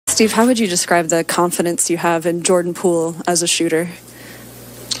Steve, how would you describe the confidence you have in Jordan Poole as a shooter?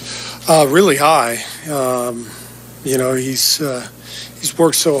 Really high. He's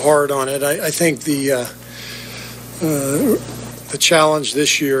worked so hard on it. I think the challenge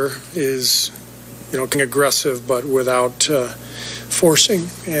this year is, being aggressive but without forcing.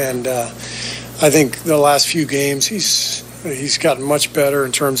 And I think the last few games he's gotten much better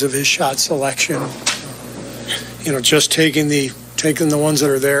in terms of his shot selection. Just taking the ones that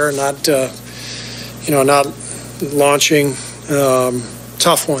are there and not launching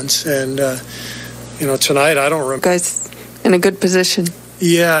tough ones. And tonight I don't remember. Guys in a good position.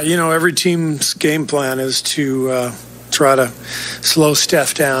 Yeah, every team's game plan is to try to slow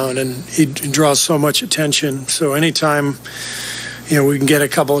Steph down, and he draws so much attention. So anytime we can get a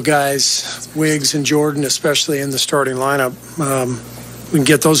couple of guys, Wiggs and Jordan, especially in the starting lineup, we can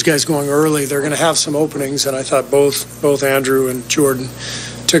get those guys going early. They're going to have some openings, and I thought both Andrew and Jordan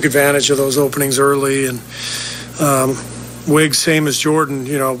took advantage of those openings early. And Wiggs, same as Jordan,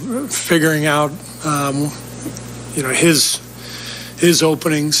 figuring out his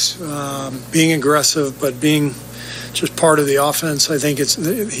openings, being aggressive, but being just part of the offense. I think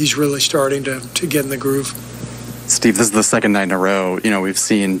he's really starting to get in the groove. Steve, this is the second night in a row. We've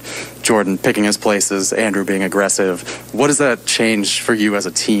seen Jordan picking his places, Andrew being aggressive. What does that change for you as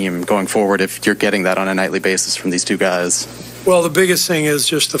a team going forward if you're getting that on a nightly basis from these two guys? Well, the biggest thing is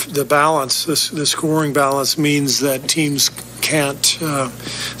just the balance. The scoring balance means that teams can't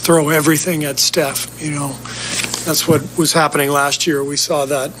throw everything at Steph. That's what was happening last year. We saw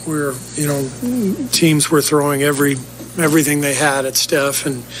that where teams were throwing everything they had at Steph,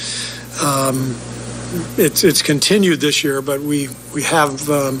 and it's continued this year. But we have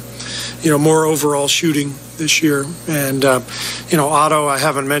more overall shooting this year. And Otto, I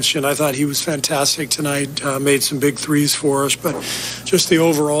haven't mentioned. I thought he was fantastic tonight. Made some big threes for us. But just the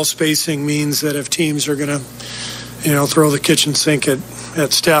overall spacing means that if teams are going to throw the kitchen sink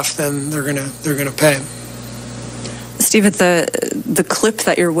at Steph, then they're gonna pay. Steve, at the clip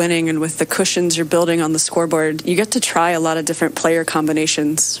that you're winning and with the cushions you're building on the scoreboard, you get to try a lot of different player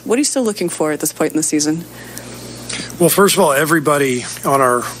combinations. What are you still looking for at this point in the season? Well, first of all, everybody on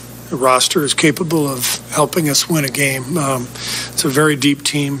our roster is capable of helping us win a game. It's a very deep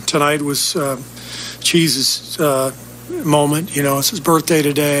team. Tonight was Cheese's moment. It's his birthday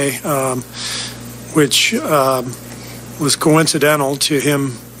today, which was coincidental to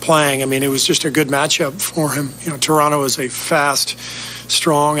him playing. I mean, it was just a good matchup for him. Toronto is a fast,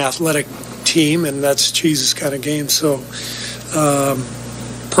 strong, athletic team, and that's Cheese's kind of game. So,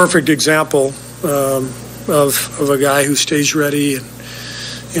 perfect example of a guy who stays ready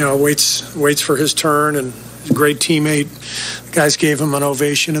and waits for his turn, and a great teammate. The guys gave him an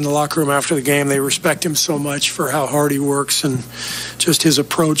ovation in the locker room after the game. They respect him so much for how hard he works and just his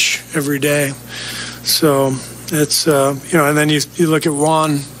approach every day. So it's and then you look at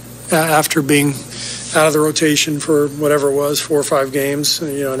Juan after being out of the rotation for whatever it was, 4 or 5 games.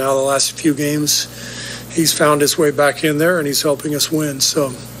 Now the last few games, he's found his way back in there and he's helping us win.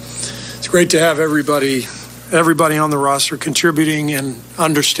 So it's great to have everybody on the roster contributing and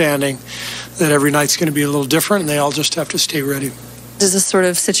understanding that every night's going to be a little different, and they all just have to stay ready. Does this sort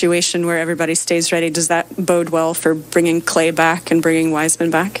of situation where everybody stays ready, does that bode well for bringing Clay back and bringing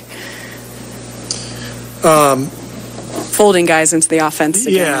Wiseman back? Folding guys into the offense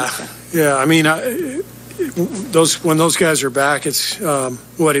again. Yeah. I mean, when those guys are back, it's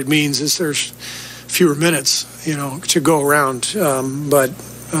what it means is there's fewer minutes, to go around. But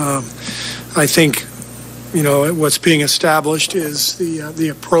I think, what's being established is the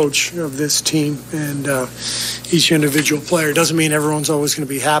approach of this team and each individual player. Doesn't mean everyone's always going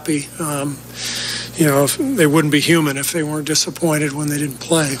to be happy. They wouldn't be human if they weren't disappointed when they didn't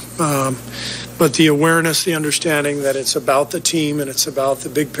play. But the awareness, the understanding that it's about the team and it's about the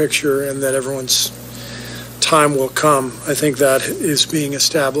big picture and that everyone's time will come, I think that is being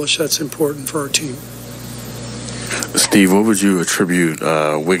established. That's important for our team. Steve, what would you attribute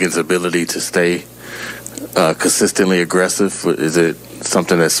Wiggins' ability to stay consistently aggressive? Is it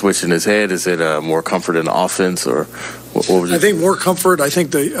something that's switched in his head? Is it more comfort in the offense, or what would you? I think more comfort. I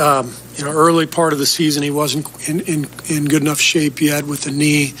think the early part of the season he wasn't in good enough shape yet with the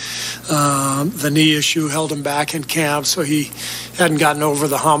knee. The knee issue held him back in camp, so he hadn't gotten over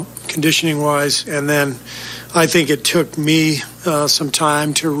the hump conditioning wise. And then I think it took me some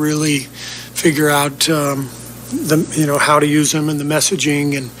time to really figure out how to use him and the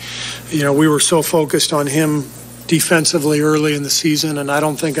messaging. And we were so focused on him defensively early in the season, and I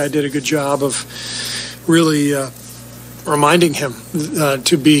don't think I did a good job of really reminding him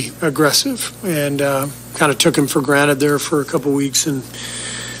to be aggressive, and kind of took him for granted there for a couple weeks. And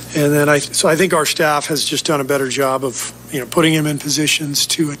And then I think our staff has just done a better job of, putting him in positions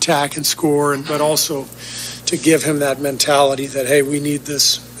to attack and score, but also to give him that mentality that, hey, we need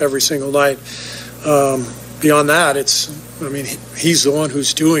this every single night. Beyond that, he's the one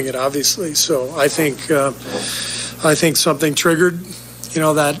who's doing it, obviously. So I think something triggered,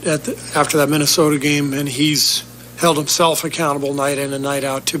 after that Minnesota game, and he's held himself accountable night in and night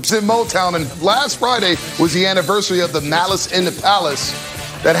out. It's in Motown, and last Friday was the anniversary of the Malice in the Palace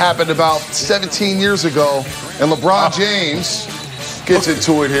that happened about 17 years ago, and LeBron James gets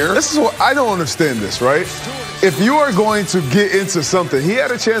into it here. This is what I don't understand this, right? If you are going to get into something, he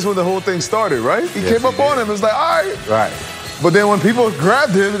had a chance when the whole thing started, right? He came up on him. It was like, all right. Right. But then when people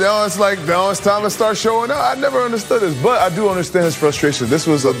grabbed him, now it's time to start showing up. I never understood this, but I do understand his frustration. This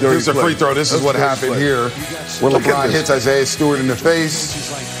was a dirty Here's a free throw. This is what happened here when LeBron hits Isaiah Stewart in the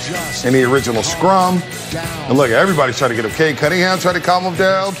face in the original scrum. And look, everybody's trying to get him. Cade Cunningham tried to calm him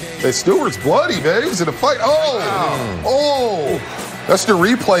down. And Stewart's bloody, man. He was in a fight. Oh. That's the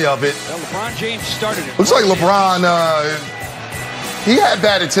replay of it. Well, LeBron James started it. Looks like LeBron, he had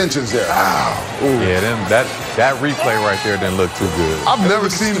bad intentions there. Yeah, that replay right there didn't look too good. I've never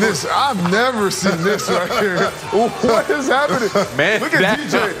seen this. I've never seen this right here. What is happening? Man, look at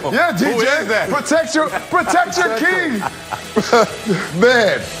DJ. Yeah, DJ. Who is that? Protect your king.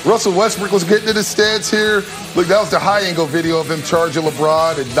 Man, Russell Westbrook was getting in the stance here. Look, that was the high-angle video of him charging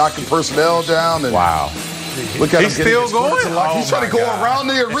LeBron and knocking personnel down. And wow. Look at He's him still going? He's trying to go around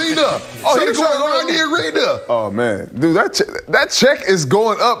the arena. He's trying to go around the arena. Oh, man. Dude, that check is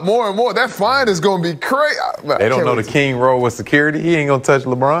going up more and more. That fine is going to be crazy. They don't know the king role with security. He ain't going to touch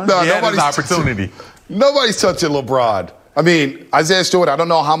LeBron. No, he had his opportunity. Nobody's touching LeBron. I mean, Isaiah Stewart, I don't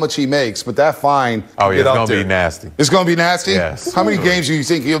know how much he makes, but that fine. Oh, yeah, it's going to be nasty. It's going to be nasty? Yes. How many games do you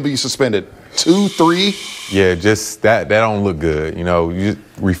think he'll be suspended? 2, 3? Yeah, just that don't look good. You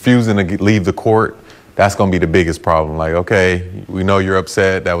refusing to leave the court. That's going to be the biggest problem. Like, okay, we know you're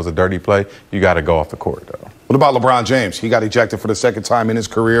upset. That was a dirty play. You got to go off the court, though. What about LeBron James? He got ejected for the second time in his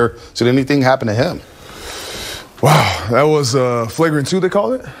career. So did anything happen to him? Wow, that was flagrant 2, they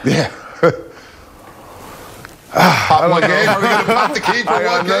called it? Yeah. Pop one game? Are we going to pop the key for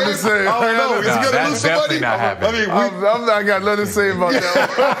one game? To say. I don't know. Is he going to lose somebody? Not happening. I'm not got nothing to say about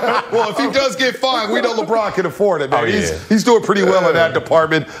that. Well, if he does get fined, we know LeBron can afford it, man. Oh, yeah. He's doing pretty well in that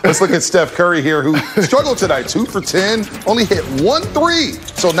department. Let's look at Steph Curry here, who struggled tonight. 2 for 10, only hit 1 3.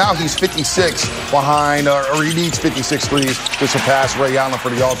 So now he's 56 behind, or he needs 56 threes to surpass Ray Allen for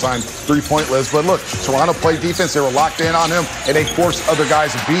the all-time three-point list. But look, Toronto played defense. They were locked in on him, and they forced other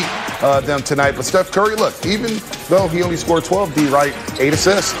guys to beat them tonight. But Steph Curry, look, even though he only scored 12, D-Right, 8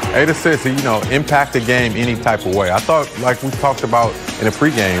 assists. 8 assists, impact the game any type of way. I thought, like we talked about in the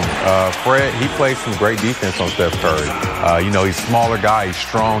pregame, Fred, he plays some great defense on Steph Curry. He's a smaller guy, he's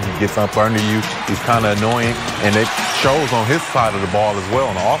strong, he gets up under you, he's kind of annoying, and it shows on his side of the ball as well,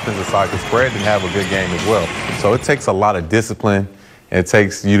 on the offensive side, because Fred didn't have a good game as well. So it takes a lot of discipline. It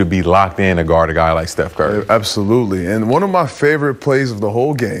takes you to be locked in to guard a guy like Steph Curry. Absolutely. And one of my favorite plays of the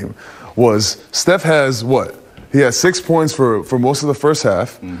whole game was Steph has what? He had 6 points for most of the first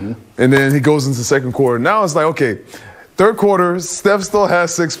half, and then he goes into the second quarter. Now it's like, okay, third quarter, Steph still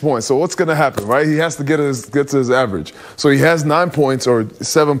has 6 points. So what's going to happen, right? He has to get to his average. So he has 9 points or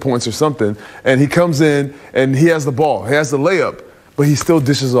 7 points or something, and he comes in and he has the ball. He has the layup, but he still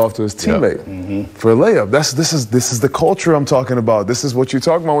dishes off to his teammate for a layup. This is the culture I'm talking about. This is what you're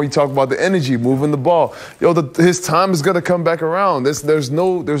talking about when you talk about the energy, moving the ball. His time is going to come back around. There's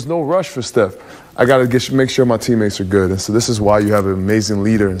no rush for Steph. I got to make sure my teammates are good. And so this is why you have an amazing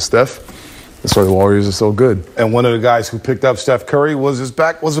leader in Steph. That's why the Warriors are so good. And one of the guys who picked up Steph Curry was a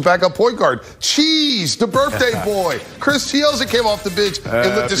backup point guard. Cheese, the birthday boy. Chris Chiozza came off the bench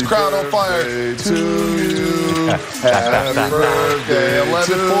and lit this crowd on fire. To you. Happy birthday,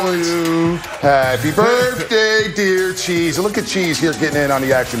 11 points. Happy birthday, dear Cheese. And look at Cheese here getting in on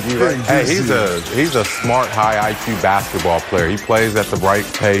the action, D-Right. Hey, he's a smart, high IQ basketball player. He plays at the right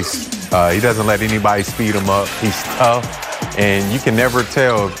pace. He doesn't let anybody speed him up. He's tough, and you can never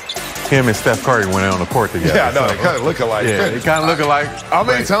tell him and Steph Curry when they're on the court together. Yeah, no, they kind of look alike. Yeah, they kind of look alike. How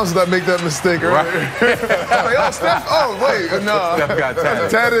many times did I make that mistake earlier? Like, Steph, wait, no. Steph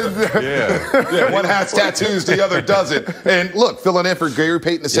got tatted. Yeah, one has tattoos, the other doesn't. And look, filling in for Gary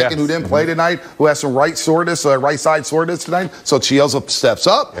Payton II, who didn't play tonight, who has some right side soreness tonight. So Chiozza steps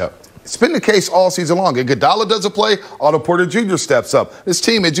up. Yep. It's been the case all season long. Iguodala doesn't play. Otto Porter Jr. steps up. This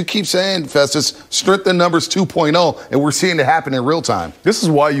team, as you keep saying, Festus, strength in numbers 2.0, and we're seeing it happen in real time. This is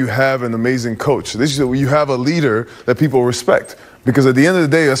why you have an amazing coach. You have a leader that people respect. Because at the end of the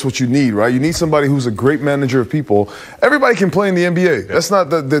day, that's what you need, right? You need somebody who's a great manager of people. Everybody can play in the NBA. That's not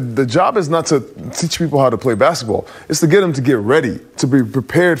the job is not to teach people how to play basketball. It's to get them to get ready, to be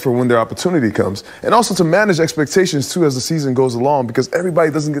prepared for when their opportunity comes, and also to manage expectations too as the season goes along. Because everybody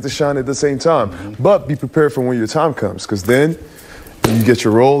doesn't get to shine at the same time. But be prepared for when your time comes, because then you get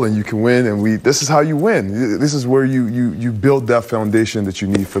your role and you can win. And this is how you win. This is where you build that foundation that you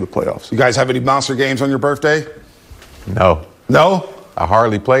need for the playoffs. You guys have any monster games on your birthday? No. No? I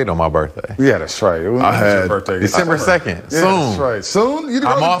hardly played on my birthday. Yeah, that's right. I had your birthday? December 2nd. Yeah, Soon. that's right. Soon? You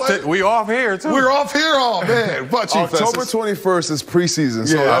I'm off. We off here too. We're off here, oh man. But October 21st is preseason,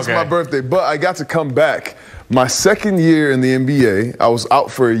 so Yeah, that's okay. my birthday. But I got to come back. My second year in the NBA, I was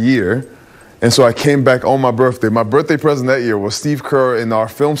out for a year, and so I came back on my birthday. My birthday present that year was Steve Kerr in our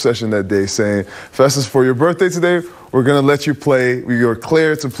film session that day saying, Festus, for your birthday today, we're going to let you play. You're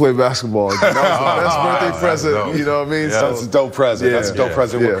cleared to play basketball. That was the best birthday present, you know what I mean? Yeah. So, That's a dope present. Yeah. That's a dope Yeah.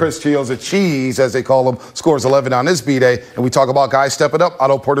 present. Yeah. With Chris Shields, a cheese, as they call him, scores 11 on his B-Day. And we talk about guys stepping up.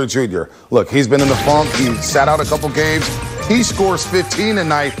 Otto Porter Jr. Look, he's been in the funk. He sat out a couple games. He scores 15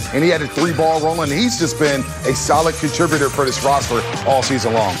 tonight, and he had a 3-ball rolling. He's just been a solid contributor for this roster all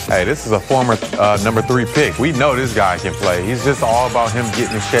season long. Hey, this is a former number 3 pick. We know this guy can play. He's just all about him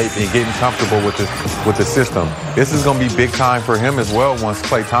getting in shape and getting comfortable with the system. This is going to be big time for him as well once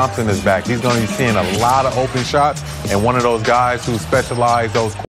Klay Thompson is back. He's going to be seeing a lot of open shots and one of those guys who specialize those